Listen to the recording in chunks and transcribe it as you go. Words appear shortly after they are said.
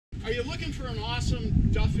Are you looking for an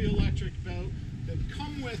awesome Duffy electric boat? Then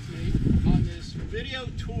come with me on this video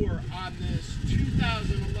tour on this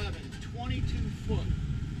 2011 22-foot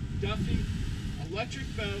Duffy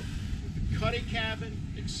electric boat with a Cuddy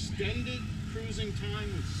Cabin, extended cruising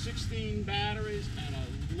time with 16 batteries and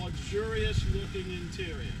a luxurious looking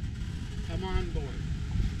interior. Come on board.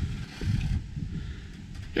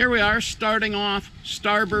 Here we are, starting off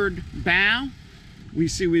starboard bow. We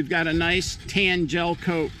see we've got a nice tan gel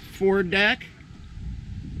coat foredeck,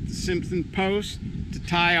 Simpson post to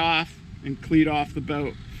tie off and cleat off the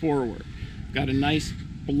boat forward. Got a nice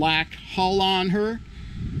black hull on her.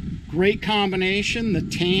 Great combination, the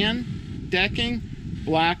tan decking,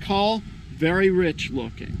 black hull, very rich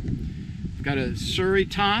looking. Got a Surrey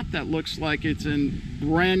top that looks like it's in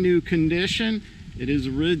brand new condition. It is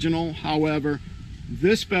original, however,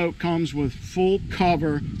 this boat comes with full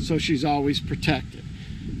cover, so she's always protected.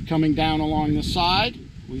 Coming down along the side,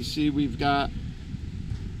 we see we've got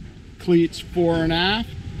cleats fore and aft.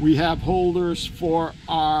 We have holders for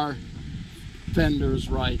our fenders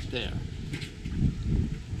right there.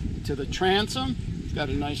 To the transom, we've got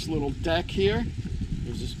a nice little deck here.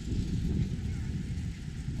 There's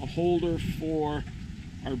a holder for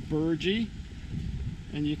our burgee,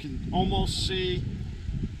 and you can almost see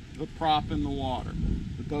the prop in the water.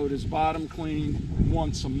 The boat is bottom cleaned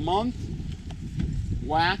once a month,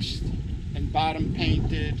 waxed and bottom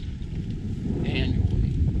painted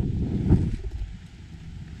annually.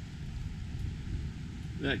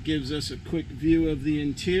 That gives us a quick view of the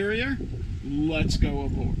interior. Let's go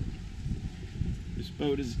aboard. This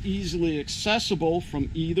boat is easily accessible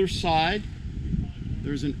from either side.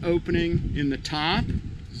 There's an opening in the top,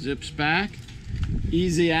 zips back,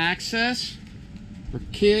 easy access for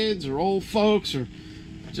kids or old folks or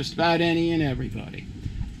just about any and everybody.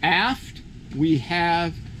 Aft, we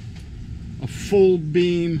have a full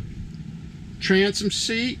beam transom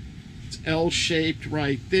seat. It's L-shaped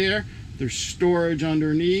right there. There's storage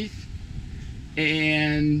underneath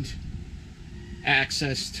and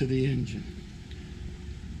access to the engine.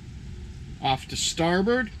 Off to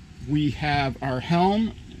starboard, we have our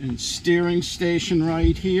helm and steering station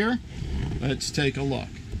right here. Let's take a look.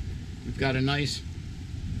 We've got a nice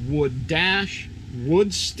wood dash,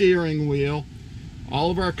 wood steering wheel. All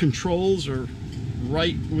of our controls are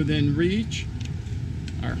right within reach.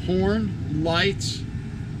 Our horn, lights,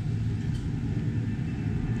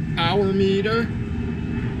 hour meter,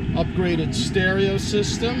 upgraded stereo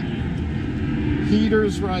system,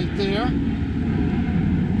 heaters right there,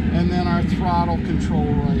 and then our throttle control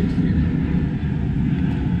right here.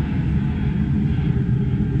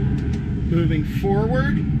 Moving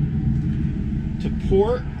forward to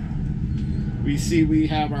port, we see we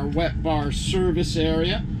have our wet bar service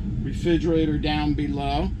area, refrigerator down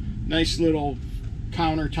below, nice little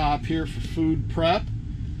countertop here for food prep,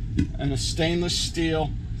 and a stainless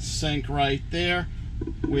steel sink right there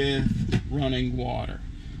with running water.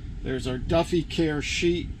 There's our Duffy care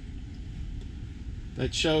sheet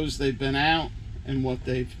that shows they've been out and what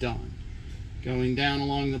they've done. Going down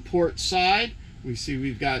along the port side, we see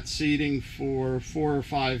we've got seating for 4 or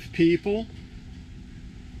 5 people,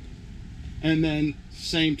 and then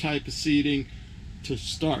same type of seating to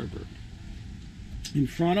starboard. In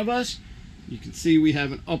front of us, you can see we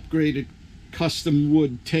have an upgraded custom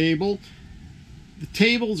wood table. The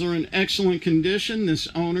tables are in excellent condition. This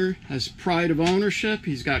owner has pride of ownership.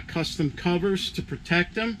 He's got custom covers to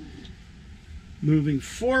protect them. Moving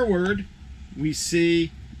forward, we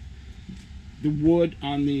see the wood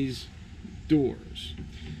on these doors.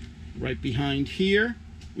 Right behind here,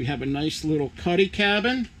 we have a nice little Cuddy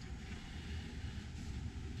cabin.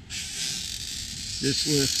 This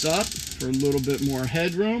lifts up for a little bit more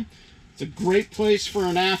headroom. It's a great place for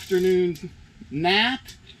an afternoon nap.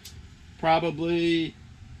 Probably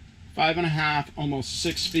 5.5, almost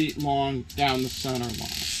 6 feet long down the center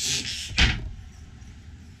line.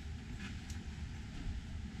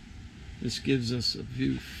 This gives us a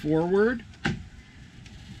view forward.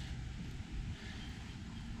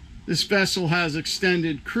 This vessel has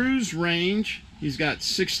extended cruise range. He's got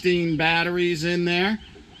 16 batteries in there.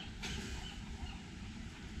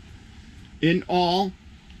 In all,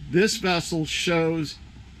 this vessel shows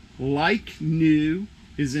like new,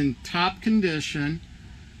 is in top condition.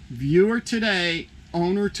 Viewer today,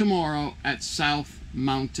 owner tomorrow at South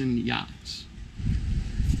Mountain Yachts.